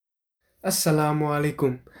Assalamu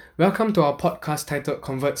alaikum. Welcome to our podcast titled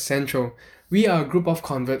Convert Central. We are a group of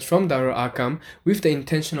converts from Darul Arkam with the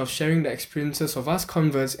intention of sharing the experiences of us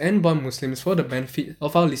converts and born Muslims for the benefit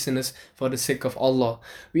of our listeners for the sake of Allah.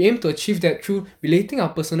 We aim to achieve that through relating our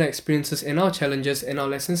personal experiences and our challenges and our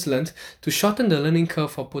lessons learned to shorten the learning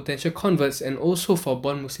curve for potential converts and also for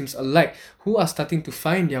born Muslims alike who are starting to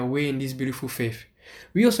find their way in this beautiful faith.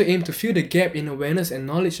 We also aim to fill the gap in awareness and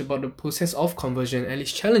knowledge about the process of conversion and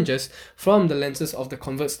its challenges from the lenses of the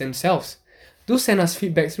converts themselves. Do send us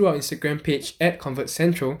feedback through our Instagram page at Convert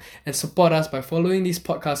Central and support us by following this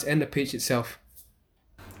podcast and the page itself.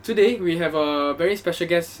 Today we have a very special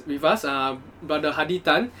guest with us, Brother Hadi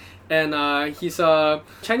Tan, and he's a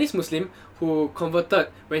Chinese Muslim who converted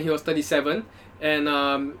when he was 37. And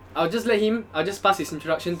I'll just pass his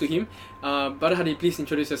introduction to him. Brother Hadi, please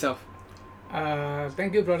introduce yourself.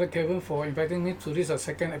 Thank you, Brother Kevin, for inviting me to this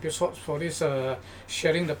second episode for this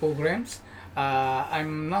sharing the programs.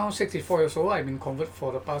 I'm now 64 years old. I've been converted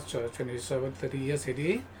for the past 30 years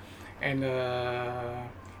already. And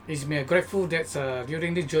it's been grateful that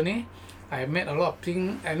during this journey, I have met a lot of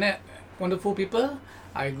things and met wonderful people.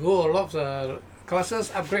 I go a lot of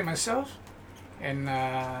classes, upgrade myself. And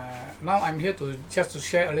now I'm here to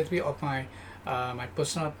share a little bit of my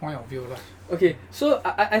personal point of view. Okay, so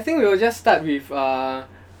I think we'll just start with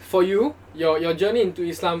for you, your journey into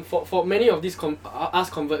Islam. For many of these us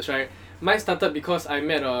converts, right? Mine started because I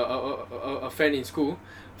met a friend in school.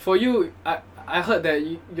 For you, I heard that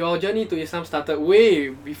your journey to Islam started way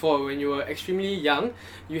before when you were extremely young.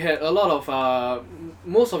 You had a lot of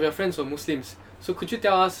most of your friends were Muslims. So could you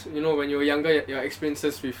tell us, when you were younger, your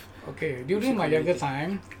experiences with? Okay, during my younger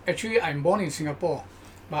time, actually I'm born in Singapore.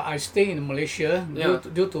 But I stay in Malaysia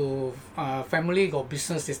due to family got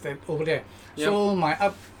business is that over there. Yep. So my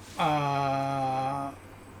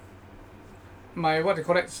what they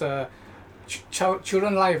call it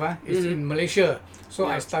children life is in Malaysia. So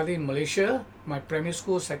I study in Malaysia. My primary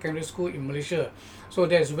school, secondary school in Malaysia. So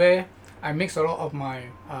that's where I mix a lot of my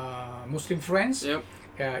Muslim friends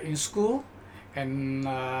in school, and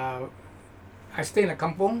I stay in the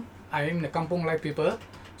kampung. I am the kampung life people.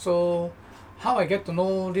 So how I get to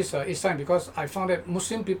know this Islam, because I found that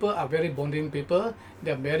Muslim people are very bonding people.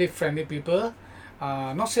 They are very friendly people.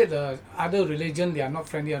 Not say the other religion they are not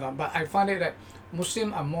friendly or not, but I find it that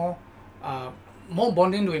Muslims are more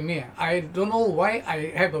bonding with me. I don't know why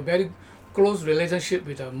I have a very close relationship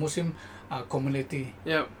with the Muslim community.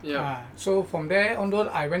 So from there onward,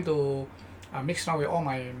 I went to mix around with all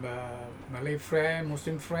my Malay friends,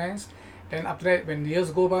 Muslim friends. Then after that, when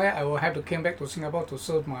years go by, I will have to come back to Singapore to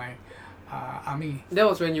serve my army. That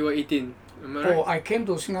was when you were 18, am I right? Oh, I came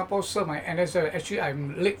to Singapore serve my NSL. Actually,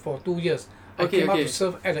 I'm late for 2 years. I came out to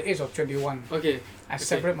serve at the age of 21. I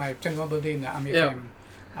celebrate my 21st birthday in the army camp.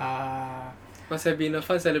 Must have been a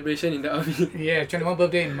fun celebration in the army. Yeah, 21st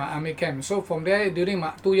birthday in my army camp. So from there, during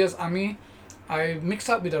my 2 years army, I mixed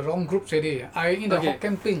up with the wrong groups already. I in the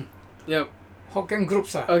Hokkien Ping. Hokkien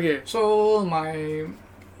groups. So my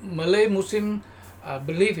Malay Muslim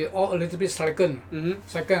believe it all a little bit second,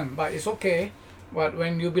 but it's okay. But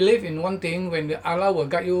when you believe in one thing, when Allah will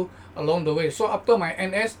guide you along the way. So after my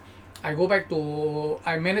NS, I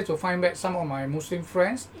managed to find back some of my Muslim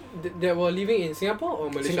friends. That were living in Singapore or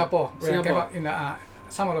Malaysia? Singapore. When I came up in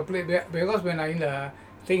some of the place, because when I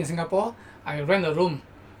stay in Singapore, I rent a room.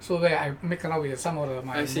 So where I make out with some of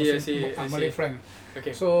my Malay friends.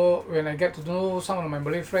 So when I get to know some of my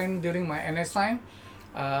Malay friends during my NS time,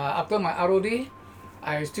 after my ROD,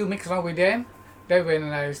 I still mix around with them. Then when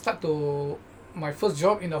I start to my first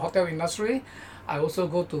job in the hotel industry, I also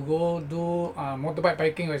go do motorbike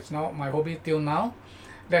biking, which is now my hobby till now.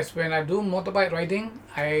 That's when I do motorbike riding,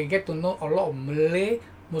 I get to know a lot of Malay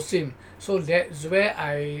Muslim. So that's where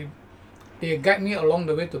they guide me along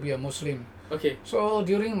the way to be a Muslim. So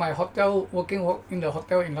during my work in the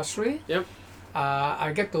hotel industry,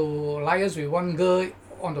 I get to liaise with one girl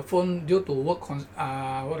on the phone due to work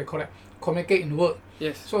communicate in work.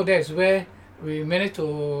 So that's where we managed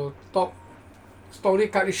to talk. Story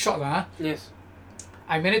cut it short,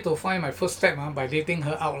 I managed to find my first step by dating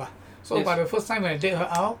her out. So by the first time when I date her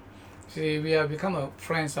out, we have become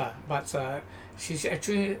friends. But she's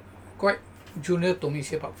actually quite junior to me.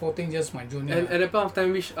 She's about 14 years my junior. And at that point of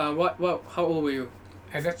time, how old were you?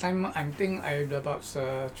 At that time, I think I was about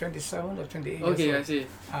 27 or 28 years old. I see.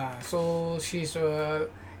 So she's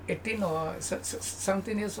 18 or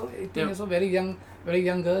 17 years old, 18 years old, very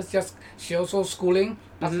young girl. She also schooling,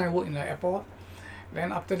 part-time work in the airport.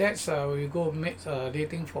 Then after that, we go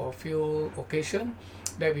dating for a few occasions.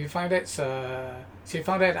 that we find that she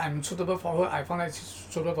found that I'm suitable for her. I found that she's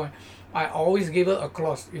suitable for me. I always give her a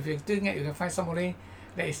clause. If you think that you can find somebody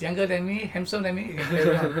that is younger than me, handsome than me, you can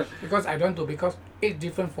carry on. Because I don't want to, because age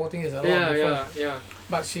different, 14 is a lot different.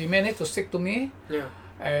 But she managed to stick to me.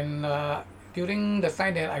 And during the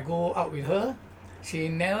time that I go out with her, she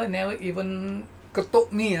never even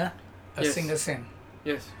ketuk me a single cent.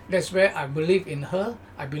 That's where I believe in her.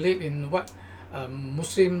 I believe in what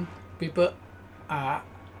Muslim people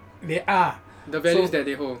they are. The values that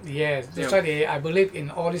they hold. Yes, that's why I believe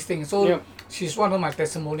in all these things. So she's one of my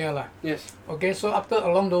testimonial lah. Okay, so after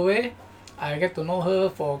along the way, I get to know her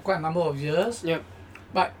for quite a number of years.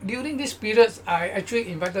 But during this period, I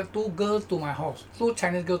actually invited 2 girls to my house, 2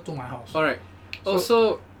 Chinese girls to my house. Alright.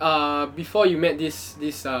 Also, before you met this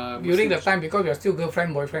during the time, because we are still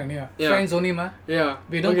girlfriend boyfriend, friends only ma.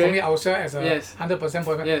 We don't commit ourselves as a 100%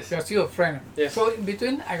 boyfriend. We are still a friend. So in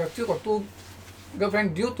between, I still got 2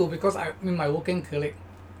 girlfriend due to, because I mean my working colleague.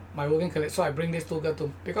 So I bring these 2 girls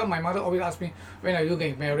to, because my mother always ask me, when are you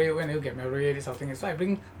getting married, this sort of thing. So I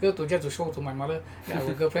bring girl to just to show to my mother that I have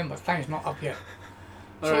a girlfriend, but time is not up yet.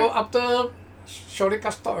 So after shortly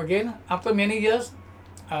cut stop again, after many years,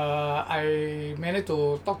 I managed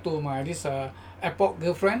to talk to my airport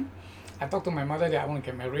girlfriend. I talked to my mother that I want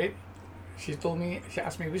to get married. She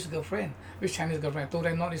asked me which girlfriend, which Chinese girlfriend. I told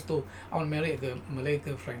her not these 2. I want to marry a Malay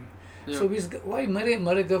girlfriend. So why marry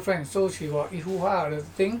Malay girlfriend? So she was the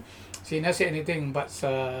thing. She never said anything, but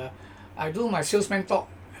I do my salesman talk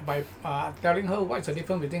by telling her what's the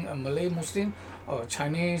difference between a Malay Muslim or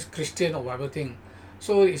Chinese Christian or whatever thing.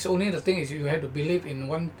 So it's only the thing is you have to believe in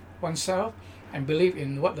oneself and believe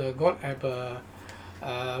in what the God have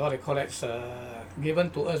what they call it given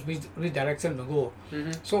to us, which direction to go.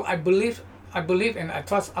 So I believe and I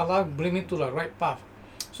trust Allah bring me to the right path.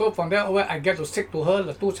 So from there over, I get to stick to her,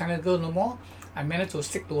 the 2 Chinese girls no more. I managed to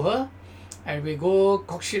stick to her, and we go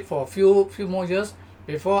courtship for a few more years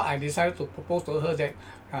before I decided to propose to her that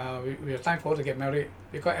we have time for her to get married.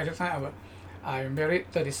 Because at the time I'm married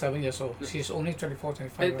 37 years old. She's only 24,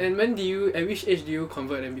 25. And when at which age do you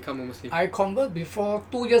convert and become a Muslim? I convert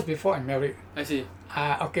 2 years before I'm married. I see.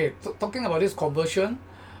 Okay, talking about this conversion,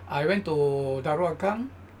 I went to Darul Arqam.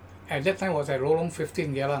 At that time was at Lorong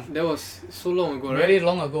 15, Geylang. That was so long ago, right? Very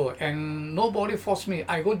long ago, and nobody forced me.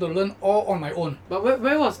 I go to learn all on my own. But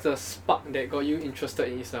where was the spark that got you interested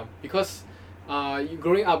in Islam? Because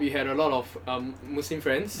growing up, you had a lot of Muslim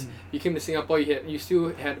friends. You came to Singapore, you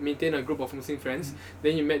still had maintained a group of Muslim friends.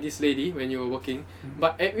 Then you met this lady when you were working.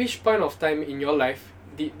 But at which point of time in your life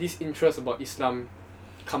did this interest about Islam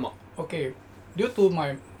come up? Okay, due to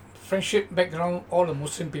my friendship background, all the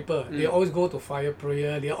Muslim people, they always go to fire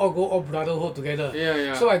prayer, they all go brotherhood together.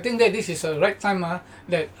 So I think that this is the right time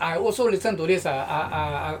that I also listen to this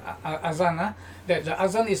azan, that the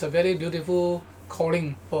azan is a very beautiful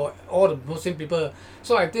calling for all the Muslim people.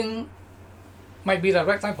 So I think might be the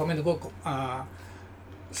right time for me to go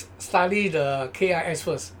study the KIS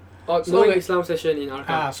first. So Islam session in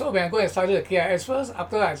Arqam. So when I go and study the KIS first,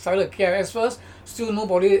 after I studied the KIS first, still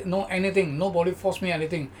nobody know anything, nobody forced me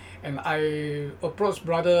anything. And I approached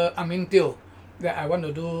Brother Amin Teo that I want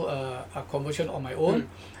to do a conversion on my own.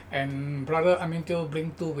 And Brother Amin Teo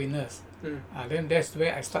bring 2 winners. Then that's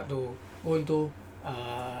where I start to go into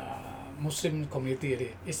Muslim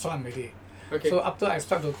community, Islam already. So after I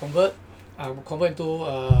start to convert into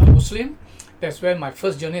Muslim, that's when my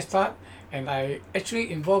first journey start. And I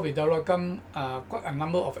actually involved with Darul Arqam quite a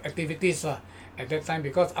number of activities at that time,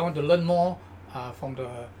 because I want to learn more from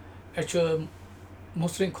the actual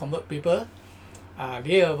Muslim convert people.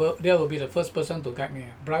 They will be the first person to guide me.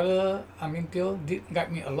 Brother Amin Teo did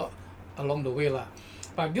guide me a lot along the way.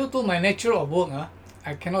 But due to my nature of work,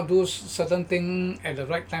 I cannot do certain things at the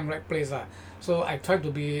right time, right place. So I try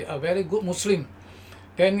to be a very good Muslim.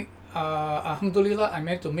 Then Alhamdulillah, I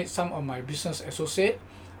managed to meet some of my business associates.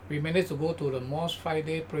 We managed to go to the mosque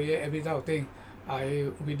 5-day prayer, every type of thing.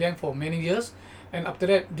 I with them for many years. And after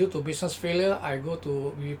that, due to business failure,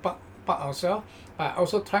 we park ourselves. I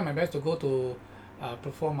also try my best to go to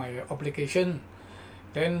perform my obligation.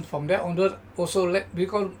 Then from there onward, also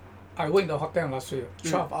because I work in the hotel last year,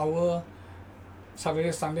 12 hour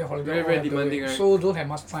Saturday, Sunday holiday. Very demanding, right? So don't have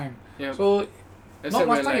much time. So not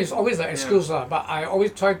much time is always the excuse, but I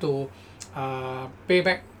always try to pay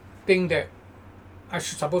back things that I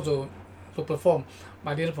should supposed to perform,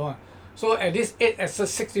 but I didn't perform. So at this age, at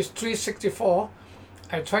 63, 64,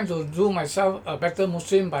 I try to do myself a better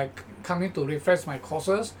Muslim by coming to refresh my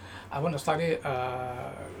courses. I want to study,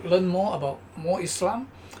 learn more about more Islam.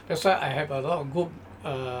 That's why I have a lot of good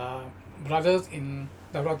brothers in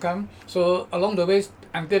Darul Arqam. So along the way,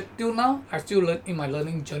 until till now, I still learn in my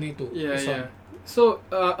learning journey to Islam. So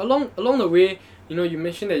along the way, you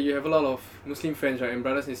mentioned that you have a lot of Muslim friends, right, and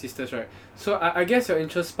brothers and sisters, right? So I guess your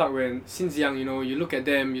interest sparked when since young, you look at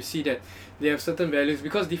them, you see that they have certain values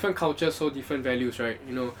because different cultures hold different values, right?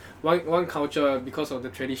 One culture, because of the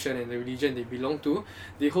tradition and the religion they belong to,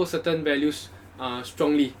 they hold certain values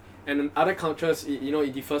strongly, and in other cultures,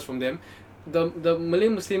 it differs from them. The Malay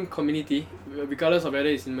Muslim community, regardless of whether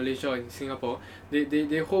it's in Malaysia or in Singapore,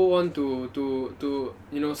 they hold on to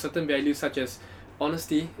certain values such as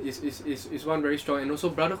honesty is one very strong, and also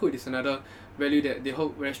brotherhood is another value that they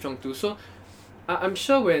hold very strong too. So I'm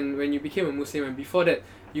sure when you became a Muslim and before that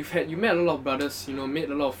you met a lot of brothers, made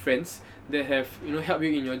a lot of friends that have helped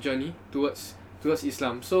you in your journey towards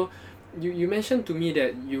Islam. So you mentioned to me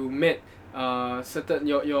that you met certain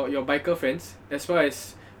your biker friends as well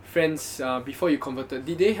as friends before you converted.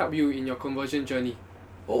 Did they help you in your conversion journey?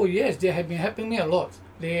 Oh yes, they have been helping me a lot.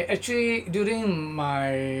 They actually during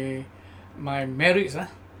my marriage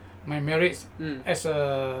as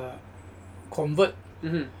a convert,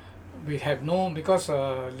 we have no, because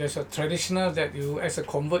there's a traditional that you as a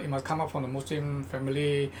convert you must come up from the Muslim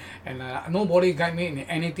family, and nobody guide me in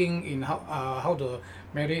anything in how the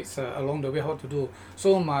marriage along the way how to do.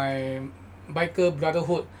 So my biker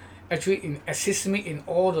brotherhood actually assist me in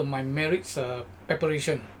all my marriage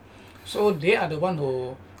preparation. So they are the one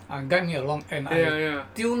who guide me along, and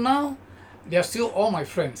till now they are still all my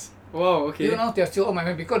friends. Wow, okay. Till now they are still all my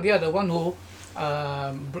friends because they are the one who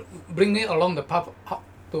bring me along the path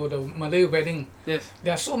to the Malay wedding. Yes.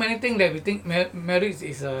 There are so many things that we think marriage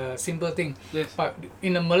is a simple thing. Yes. But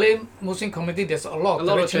in the Malay Muslim community, there's a lot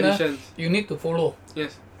of traditions you need to follow.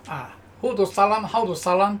 Yes. Who to salam, how to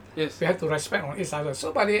salam. Yes. We have to respect on each other.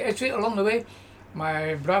 So, but they actually along the way,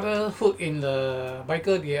 my brotherhood in the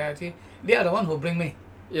biker, they are the one who bring me.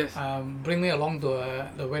 Yes. Bring me along to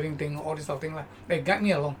the wedding thing, all this sort of thing. They guide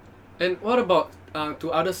me along. And what about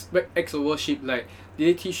to others acts of worship? Like, did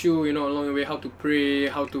they teach you, along the way how to pray,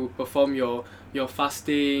 how to perform your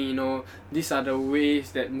fasting? These are the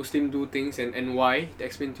ways that Muslims do things, and why? To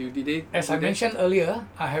explain to you, did they? As I mentioned earlier,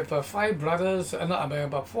 I have 5 brothers.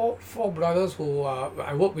 About four brothers who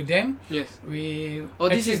I work with them. Yes.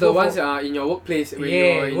 This is the ones in your workplace. When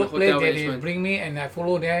you're in workplace hotel that management. they bring me and I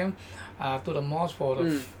follow them to the mosque for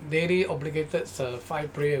the daily obligated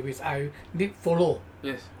 5 prayer, which I did follow.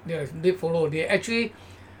 Yes. They did follow. They actually,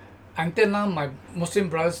 until now, my Muslim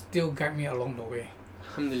brothers still guide me along the way.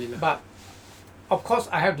 Alhamdulillah. But of course,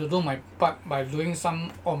 I have to do my part by doing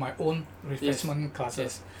some of my own refreshment classes.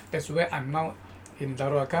 Yes. That's where I'm now in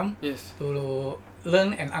Darul Arqam to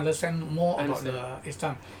learn and understand more about the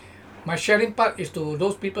Islam. My sharing part is to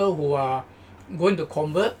those people who are going to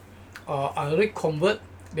convert or are already convert.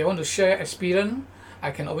 They want to share experience. I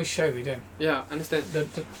can always share with them. Yeah, understand.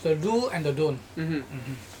 The do and the don't.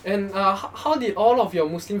 And how did all of your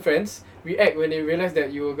Muslim friends react when they realized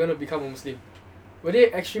that you were going to become a Muslim? Were they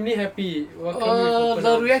extremely happy?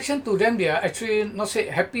 The reaction to them, they are actually not say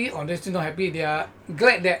happy or they're still not happy. They are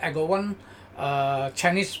glad that I got one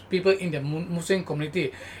Chinese people in the Muslim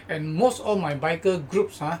community, and most of my biker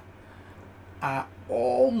groups are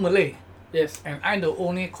all Malay. Yes. And I'm the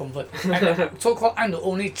only convert. So-called I'm the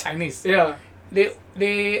only Chinese. Yeah.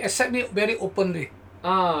 They accept me very openly.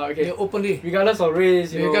 Okay. They openly. Regardless of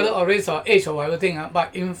race, regardless of race or age or whatever thing.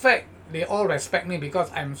 But in fact, they all respect me because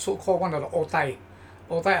I'm so-called one of the Otai.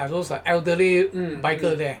 Otai are those elderly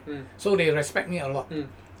biker there. So they respect me a lot.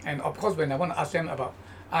 And of course, when I want to ask them about,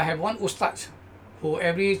 I have one ustad who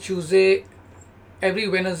every Tuesday, every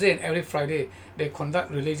Wednesday and every Friday, they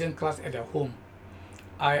conduct religion class at their home.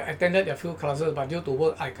 I attended a few classes, but due to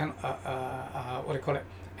work, I can't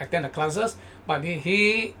attend the classes. But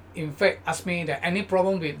he in fact asked me that any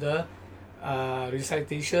problem with the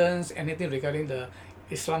recitations, anything regarding the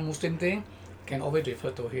Islam Muslim thing, can always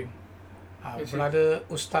refer to him. Brother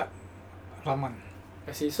Ustad Rahman.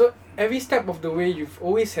 I see. So every step of the way, you've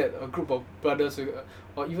always had a group of brothers,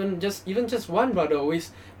 or even just one brother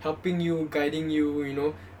always helping you, guiding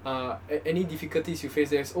you. Any difficulties you face,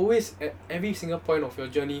 there's always at every single point of your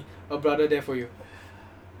journey a brother there for you.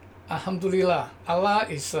 Alhamdulillah, Allah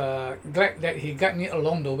is glad that He guide me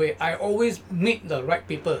along the way. I always meet the right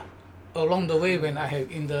people along the way when I have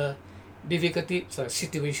in the difficulty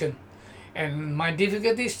situation. And my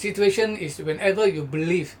difficulty situation is whenever you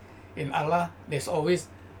believe in Allah, there's always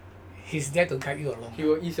He's there to guide you along. He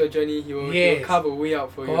will ease your journey. He will carve a way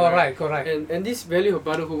out for you. Correct. And this value of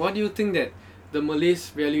brotherhood, what do you think that the Malays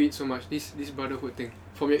value it so much? This brotherhood thing,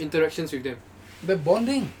 from your interactions with them. The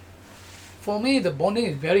bonding. For me, the bonding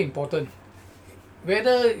is very important.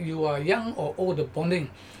 whether you are young or old, the bonding,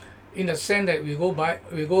 in the sense that we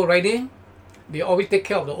go riding, they always take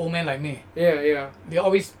care of the old man like me. Yeah. They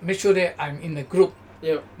always make sure that I'm in the group.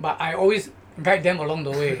 Yeah. But I always guide them along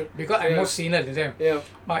the way because I'm more senior than them. Yeah.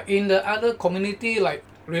 But in the other community, like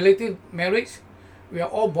relative marriage, we are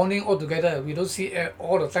all bonding all together. We don't see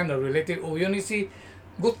all the time the relative. We only see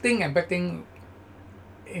good thing and bad thing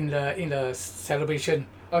in the celebration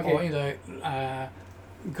or in the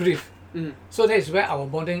grief. So that is where our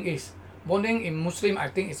bonding is. Bonding in Muslim, I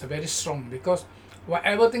think, is very strong because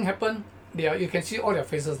whatever thing happen, you can see all their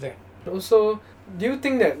faces there. Also, do you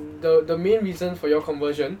think that the main reason for your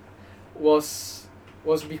conversion was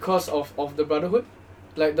because of the Brotherhood?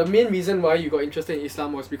 Like the main reason why you got interested in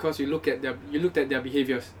Islam was because you looked at their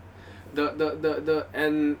behaviors.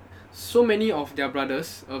 And so many of their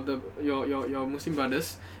brothers, of your Muslim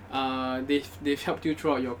brothers, they've helped you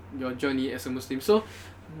throughout your journey as a Muslim. So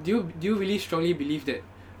do you really strongly believe that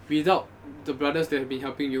without the brothers that have been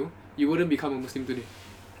helping you, you wouldn't become a Muslim today?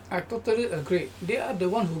 I totally agree. They are the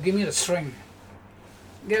one who give me the strength.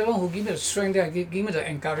 They are the one who give me the strength. They give me the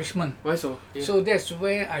encouragement. Why so? Yeah. So that's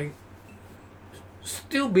where I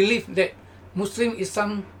still believe that Muslim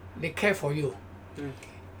Islam, they care for you.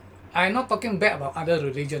 I'm not talking bad about other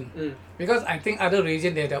religion because I think other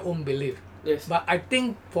religion they have their own belief. Yes. But I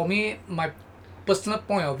think for me, my personal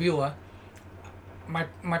point of view, my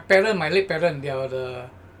late parent, they are the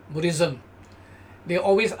Buddhism. They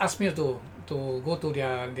always ask me to go to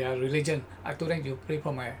their religion. I told them, you pray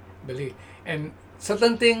for my belief. And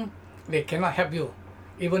certain thing they cannot help you,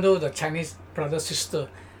 even though the Chinese brother sister,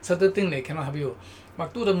 certain thing they cannot help you.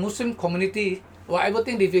 But to the Muslim community, whatever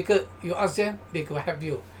thing difficult you ask them, they will help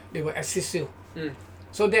you. They will assist you.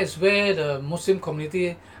 So that's where the Muslim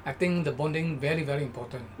community, I think the bonding very, very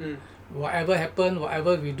important. Whatever happen,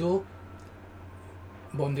 whatever we do,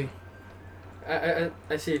 bonding.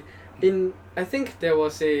 I see. I think there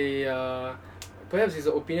was a perhaps it's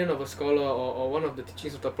the opinion of a scholar or one of the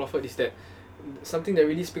teachings of the Prophet is that something that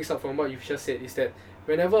really speaks up from what you've just said is that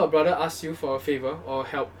whenever a brother asks you for a favor or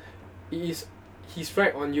help, he's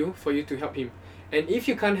right on you for you to help him. And if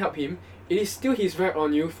you can't help him, it is still his right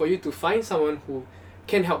on you for you to find someone who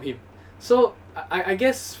can help him. So I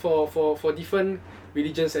guess for different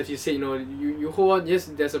religions, as you say, you hold on, yes,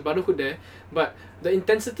 there's a brotherhood there, but the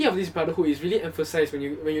intensity of this brotherhood is really emphasized when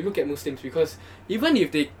you look at Muslims, because even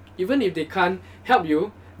if they can't help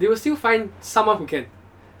you, they will still find someone who can.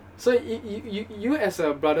 So you as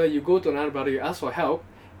a brother, you go to another brother, you ask for help,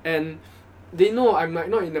 and they know I might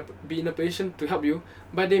not be in a position to help you,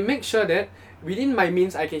 but they make sure that within my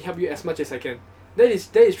means I can help you as much as I can. That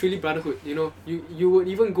is truly brotherhood. You would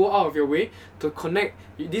even go out of your way to connect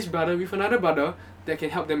this brother with another brother that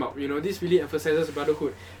can help them out. This really emphasizes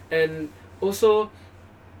brotherhood. And also,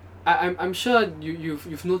 I'm sure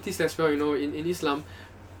you've noticed as well. In Islam,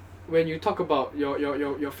 when you talk about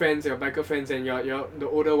your friends, your biker friends, and your the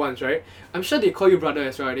older ones, right? I'm sure they call you brother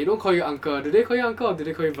as well. They don't call you uncle. Do they call you uncle or do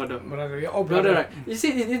they call you brother? Brother, you're all brother. Right? You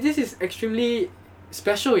see, this is extremely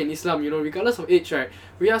special in Islam. Regardless of age, right?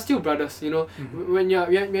 We are still brothers. When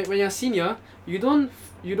you're senior, you don't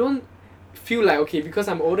feel like, okay, because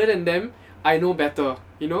I'm older than them, I know better.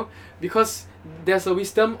 Because there's a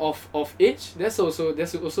wisdom of age. There's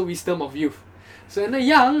also wisdom of youth. So when they're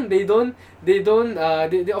young, they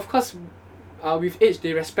of course, with age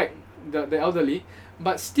they respect the elderly,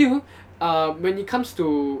 but still, when it comes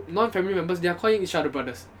to non-family members, they are calling each other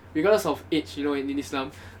brothers, regardless of age. In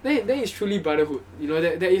Islam, there is truly brotherhood.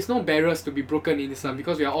 There is no barriers to be broken in Islam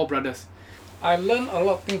because we are all brothers. I learned a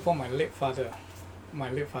lot of things from my late father.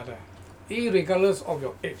 Irregardless of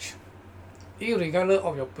your age, irregardless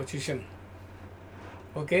of your position,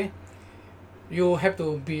 okay, you have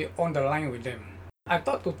to be on the line with them. I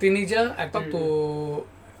talk to teenager, I talk to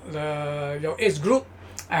your age group,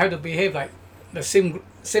 I have to behave like the same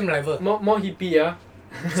level. More hippie, yeah.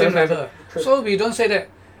 Same level. So we don't say that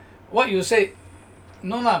what you say,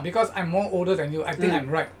 no lah, because I'm more older than you, I think I'm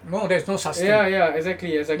right. No, there's no such thing. Yeah,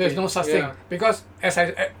 exactly. There's no such thing. Because as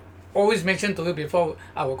I always mentioned to you before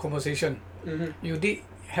our conversation, you did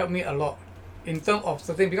help me a lot in terms of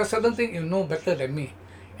certain, because certain things you know better than me.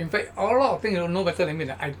 In fact, a lot of things you know better than me,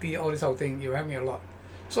 the IT, all this sort of thing, you help me a lot.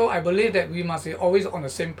 So I believe that we must be always on the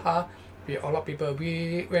same path with a lot of people.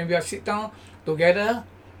 When we are sit down together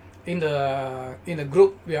in the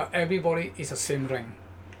group, everybody is the same rank.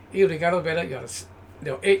 Irregardless whether you are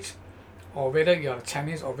your age, or whether you are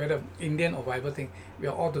Chinese, or whether Indian, or whatever thing, we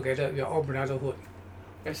are all together, we are all brotherhood.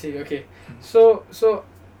 I see, okay. So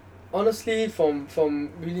honestly, from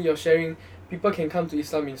really your sharing, people can come to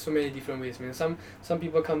Islam in so many different ways, man. Some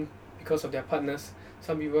people come because of their partners.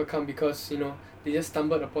 Some people come because, you know, they just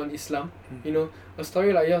stumbled upon Islam. You know, a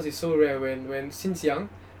story like yours is so rare when since young,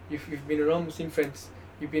 you've been around Muslim friends.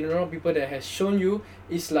 You've been around people that has shown you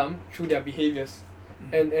Islam through their behaviors.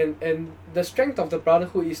 And the strength of the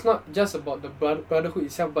brotherhood is not just about the brotherhood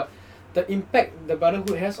itself, but the impact the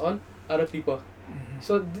brotherhood has on other people.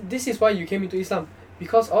 So this is why you came into Islam,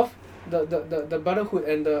 because of the brotherhood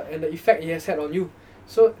and the effect it has had on you.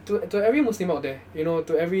 So to every Muslim out there, you know,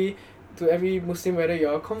 to every Muslim, whether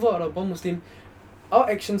you're a convert or a born Muslim, our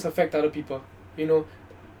actions affect other people. You know,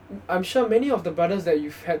 I'm sure many of the brothers that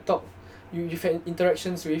you've had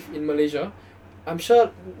interactions with in Malaysia, I'm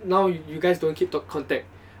sure now you guys don't keep contact,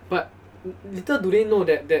 but little do they know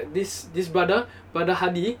that this brother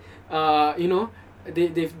Hadi, you know,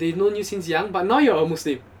 they've known you since young, but now you're a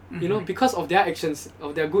Muslim, you know, because of their actions,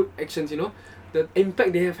 of their good actions, you know, the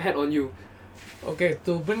impact they have had on you. Okay,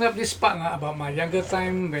 to bring up this part about my younger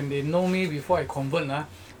time when they know me before I convert,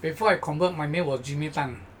 my name was Jimmy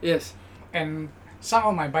Tan. Yes. And some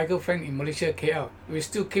of my biker friends in Malaysia, KL, we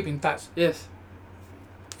still keep in touch. Yes.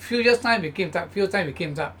 Few times we keep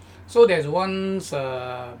in touch. So there's one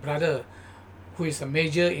brother who is a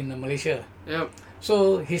major in Malaysia. Yep.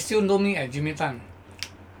 So he still know me as Jimmy Tan.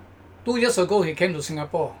 2 years ago he came to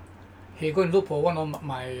Singapore. He go and look for one of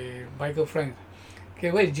my biker friends. Okay,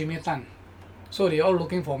 where is Jimmy Tan? So they all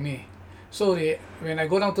looking for me. So when I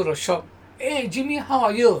go down to the shop, hey Jimmy, how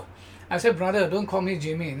are you? I said, brother, don't call me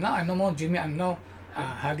Jimmy. Now I'm no more Jimmy, I'm now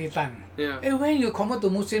Hadi Tan. Yeah. Hey, when you convert to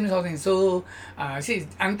Muslims, so see,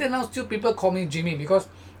 until now still people call me Jimmy, because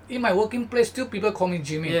in my working place still people call me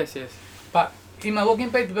Jimmy. Yes. But in my working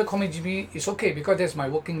place people call me Jimmy, it's okay because that's my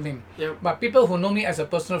working name. Yep. But people who know me as a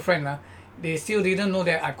personal friend, they still didn't know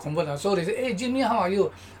that I convert. So they say, hey Jimmy, how are you?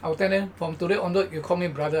 I'll tell them, from today onward you call me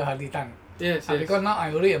Brother Hadi Tan. Yes. Because now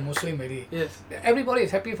I'm already a Muslim already. Yes. Everybody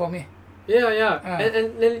is happy for me. Yeah.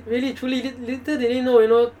 And really, truly, little they didn't know, you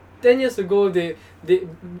know, 10 years ago, they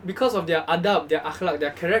because of their adab, their akhlaq,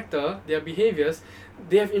 their character, their behaviors,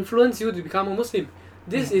 they have influenced you to become a Muslim.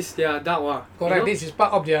 This is their da'wah. Correct. You know? This is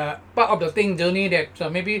part of the thing journey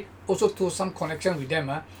that maybe also through some connection with them.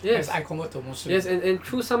 Yes. As I convert to Muslim. Yes, and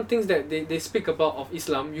through some things that they speak about of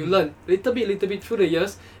Islam, you learn little bit through the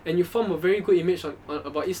years, and you form a very good image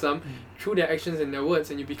about Islam through their actions and their words,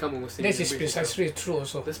 and you become a Muslim. This is precisely true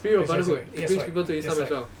also. The spirit of brotherhood brings people to Islam as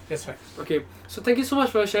well. That's right. Okay, so thank you so much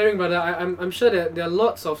for sharing, brother. I'm sure that there are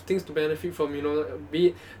lots of things to benefit from, you know, be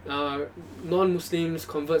it non-Muslims,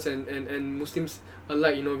 converts, and Muslims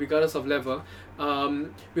alike, you know, regardless of level.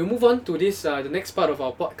 We'll move on to this the next part of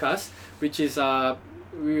our podcast, which is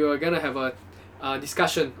we are gonna have a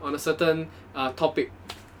discussion on a certain topic.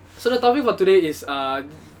 So the topic for today is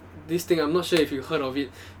this thing. I'm not sure if you heard of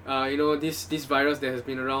it. You know, this virus that has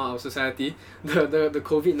been around our society, the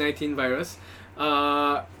COVID-19 virus.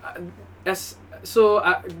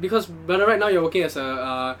 Because brother, right now you're working as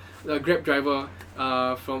a Grab driver.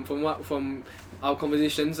 From our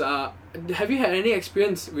conversations, have you had any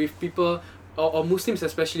experience with people or Muslims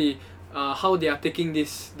especially, how they are taking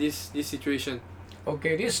this situation?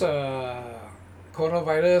 Okay, this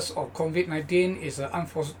coronavirus or COVID-19 is an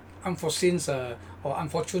unforeseen or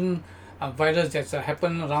unfortunate virus that's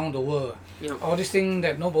happened around the world. Yeah. All these things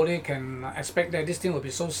that nobody can expect that this thing will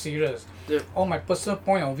be so serious. Yeah. On my personal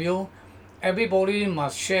point of view, everybody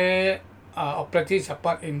must share or practice a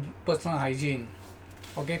part in personal hygiene.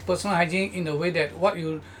 Okay, personal hygiene in the way that what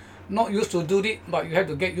you not used to do it, but you have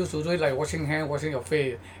to get used to do it, like washing hands, washing your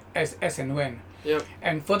face, as and when. Yeah.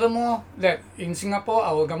 And furthermore, that in Singapore,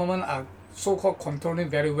 our government are so-called controlling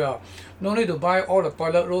very well. No need to buy all the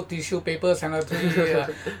toilet roll, tissue paper, sanitary,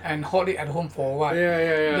 and hold it at home for what.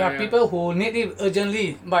 There are people who need it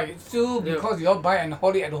urgently, but still because you all buy and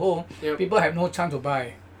hold it at home, people have no chance to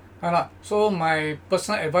buy. So my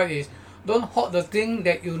personal advice is, don't hoard the thing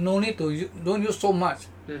that you no need to don't use so much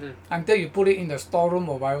until you put it in the storeroom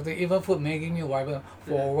or whatever. Even food making you whatever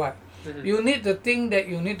for what. You need the thing that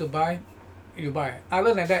you need to buy, you buy.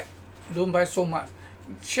 Other than that, don't buy so much.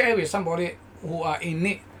 Share with somebody who are in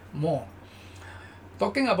need more.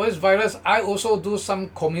 Talking about this virus, I also do some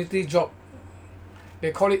community job.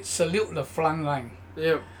 They call it salute the front line.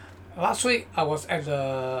 Last week I was at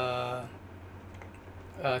the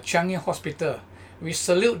Changi Hospital. We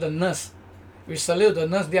salute the nurse. They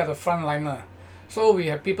are the frontliner. So we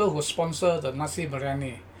have people who sponsor the nasi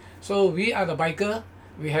biryani. So we are the biker.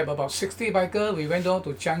 We have about 60 bikers. We went down to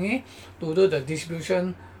Changi to do the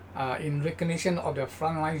distribution in recognition of their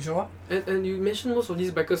frontline job. And you mentioned most of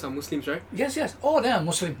these bikers are Muslims, right? Yes. All of them are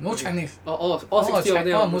Muslim, no Chinese. All 60 of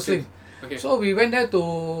them are Muslim. Okay. So we went there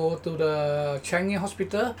to the Changi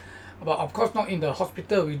Hospital. but of course not in the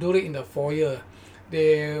hospital. We do it in the foyer.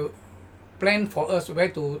 They plan for us where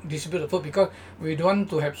to distribute the food because we don't want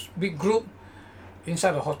to have big group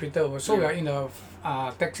inside the hospital. So we are in a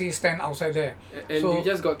taxi stand outside there. And so you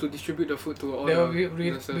just got to distribute the food to all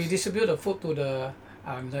nurses. We distribute the food to the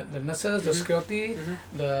nurses, the security,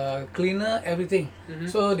 the cleaner, everything.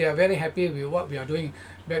 So they are very happy with what we are doing.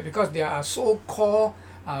 But because there are so-called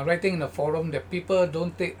writing in the forum that people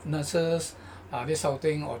don't take nurses, this sort of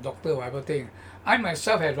thing, or doctor, whatever thing. I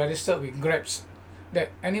myself have registered with Grabs that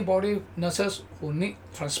anybody, nurses who need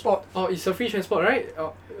transport. Oh, it's a free transport, right?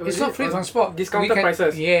 It's not free transport. Discounted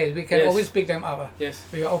prices. Yes, we can always pick them up. Yes.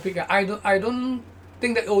 We all pick them. I don't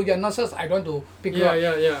think that, oh, you're nurses, I don't want to pick you up.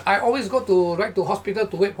 Yeah. I always go to right to hospital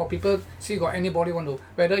to wait for people, see got anybody want to,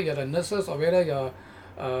 whether you're the nurses or whether you're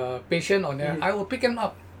patient or not, I will pick them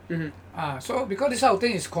up. So because this sort of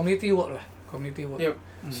thing is community work. Community work. Yep.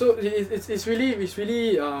 So it's really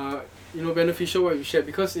beneficial what you shared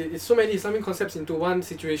because it's so many Islamic concepts into one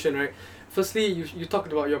situation, right? Firstly, you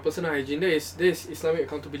talked about your personal hygiene. There is Islamic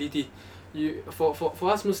accountability.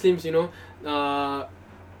 For us Muslims,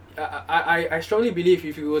 I strongly believe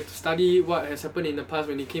if you were to study what has happened in the past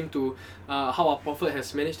when it came to how our Prophet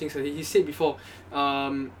has managed things, he said before,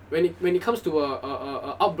 when it comes to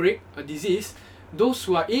a outbreak, a disease, those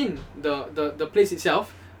who are in the place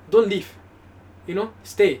itself don't leave,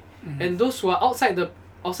 stay, and those who are outside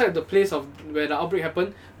the place of where the outbreak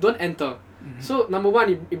happened don't enter. So number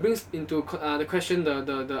one, it brings into the question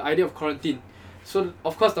the idea of quarantine. So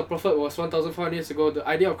of course the Prophet was 1,400 years ago. The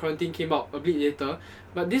idea of quarantine came out a bit later,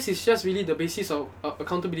 but this is just really the basis of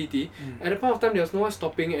accountability. At the point of time, there was no one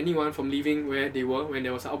stopping anyone from leaving where they were when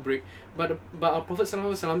there was an outbreak. But our Prophet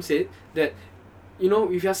ﷺ said that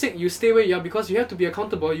if you are sick, you stay where you are because you have to be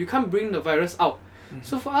accountable. You can't bring the virus out.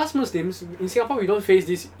 So for us Muslims in Singapore, we don't face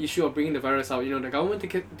this issue of bringing the virus out. The government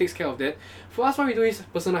takes care of that. For us, what we do is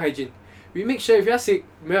personal hygiene. We make sure if you are sick,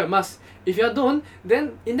 wear a mask. If you don't,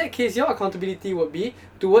 then in that case, your accountability would be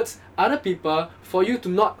towards other people for you to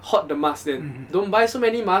not hoard the mask. Then don't buy so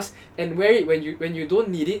many masks and wear it when you don't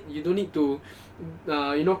need it. You don't need to,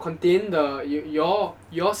 contain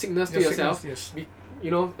your sickness to yourself. Yes.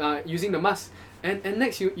 Using the mask. And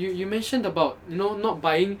next, you mentioned about not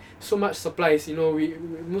buying so much supplies. We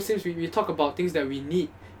Muslims we talk about things that we need,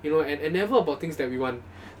 and never about things that we want.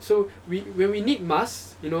 So when we need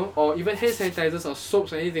masks, or even hand sanitizers or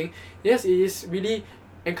soaps or anything, yes, it is really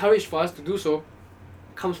encouraged for us to do so.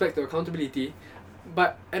 Comes back to accountability.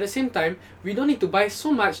 But at the same time, we don't need to buy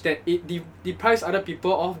so much that it deprives other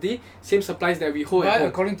people of the same supplies that we hold at home.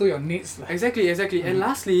 According to your needs. Exactly. And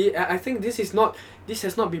lastly, I think this has not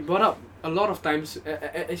been brought up a lot of times.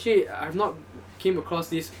 Actually, I've not came across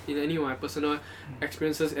this in any of my personal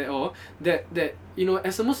experiences at all. That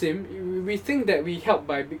as a Muslim, we think that we help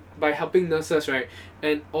by helping nurses, right?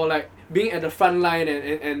 Or like being at the front line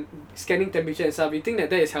and scanning temperature and stuff. We think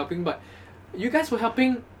that is helping, but you guys were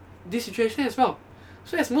helping this situation as well.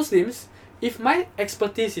 So as Muslims, if my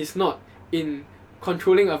expertise is not in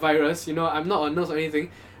controlling a virus, I'm not a nurse or anything,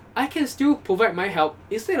 I can still provide my help.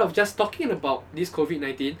 Instead of just talking about this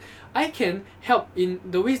COVID-19, I can help in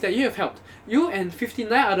the ways that you have helped. You and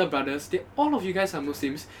 59 other brothers, all of you guys are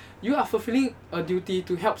Muslims. You are fulfilling a duty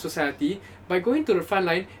to help society by going to the front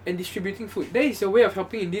line and distributing food. That is your way of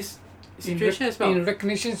helping in this situation as well. In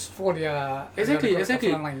recognition for their exactly.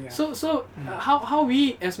 Line, yeah. So how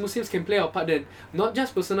we as Muslims can play our part then? Not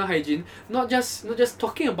just personal hygiene, not just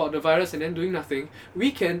talking about the virus and then doing nothing.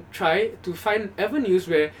 We can try to find avenues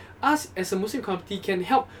where us as a Muslim community can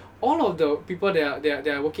help all of the people that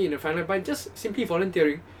are working in the front line by just simply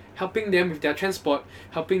volunteering, helping them with their transport,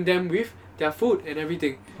 helping them with their food and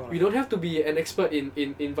everything. We don't have to be an expert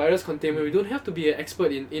in virus containment. We don't have to be an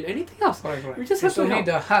expert in anything else. Correct. We just have to help.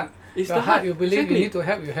 The heart. It's the heart you believe exactly. You need to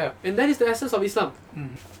help, you help. And that is the essence of Islam.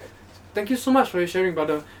 Thank you so much for your sharing,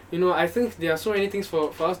 brother. I think there are so many things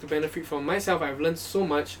for us to benefit from. Myself, I've learned so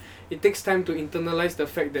much. It takes time to internalize the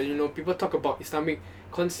fact that people talk about Islamic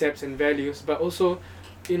concepts and values, but also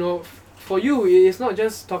for you it's not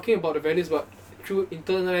just talking about the values, but through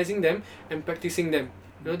internalizing them and practicing them.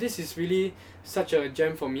 This is really such a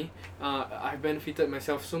gem for me. I've benefited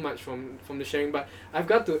myself so much from the sharing, but I've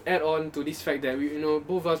got to add on to this fact that we both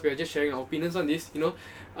of us, we are just sharing our opinions on this.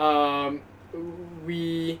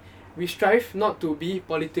 We strive not to be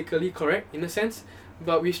politically correct in a sense,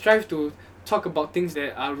 but we strive to talk about things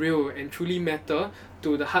that are real and truly matter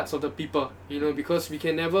to the hearts of the people, because we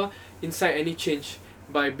can never incite any change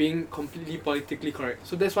by being completely politically correct.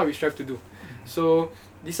 So that's what we strive to do. So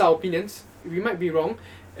these are opinions. We might be wrong,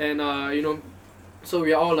 and So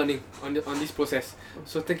we are all learning on this process.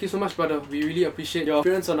 So thank you so much, brother. We really appreciate your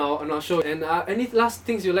appearance on our show. And any last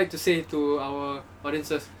things you'd like to say to our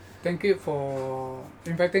audiences? Thank you for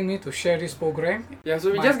inviting me to share this program. Yeah,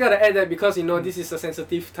 so we just gotta add that because this is a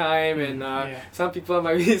sensitive time and some people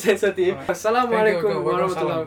might be sensitive. Assalamualaikum warahmatullahi wabarakatuh.